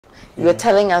You're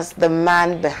telling us the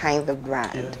man behind the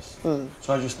brand. Yes.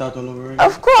 So I just start all over again.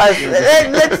 Of course.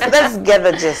 let's get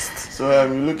the gist. So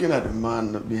you're looking at the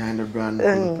man behind the brand,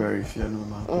 Kulaperry, if you know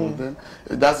my clothing.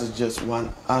 That's just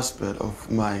one aspect of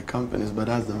my companies, but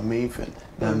that's the main thing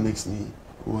that makes me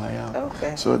who I am.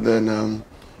 Okay. So then,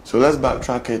 so let's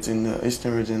backtrack it in the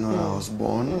Eastern region where I was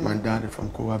born. My dad is from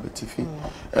Kulaperry,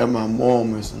 and my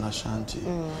mom is in Ashanti.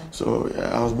 So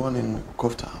I was born in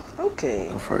Koftown.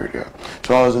 Okay.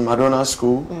 So I was in Madonna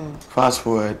school. Fast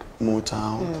forward,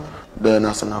 Motown. Then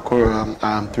as an Akora,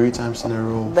 I'm 3 times in a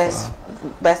row.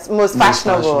 Best, most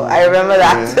fashionable. I remember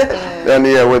that. Yeah.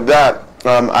 Then with that,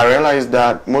 I realized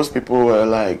that most people were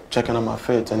like checking on my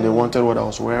fit and they wanted what I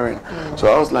was wearing. So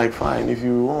I was like, fine, if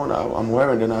you want I'm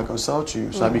wearing, then I can sell to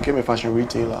you. So I became a fashion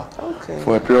retailer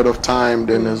for a period of time.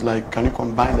 Then there's like, can you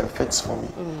combine the fits for me?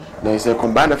 Then he said,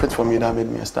 combine the fits for me. That made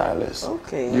me a stylist.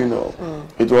 Okay. You know,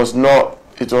 it was not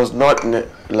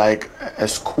like a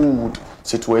schooled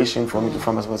situation for me to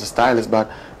form as a stylist,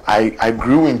 but I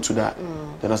grew into that.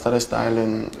 Then I started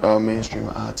styling mainstream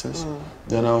artists.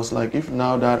 Then I was like, if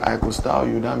now that I could style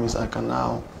you, that means I can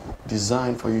now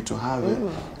design for you to have it.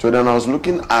 So then I was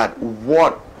looking at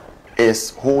what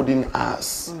is holding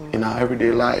us in our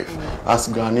everyday life as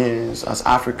Ghanaians, as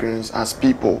Africans, as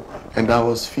people, and that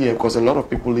was fear, because a lot of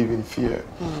people live in fear.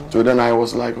 So then I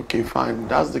was like, okay, fine,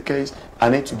 that's the case. I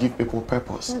need to give people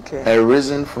purpose, a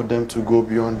reason for them to go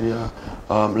beyond their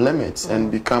limits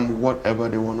and become whatever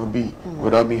they want to be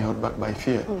without being held back by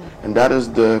fear. And that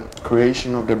is the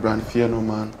creation of the brand Fear No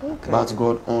Man, but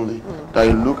God only. That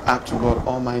you look up to God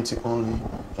Almighty only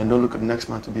and don't look at the next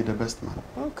man to be the best man.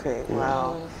 Okay,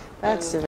 wow. That's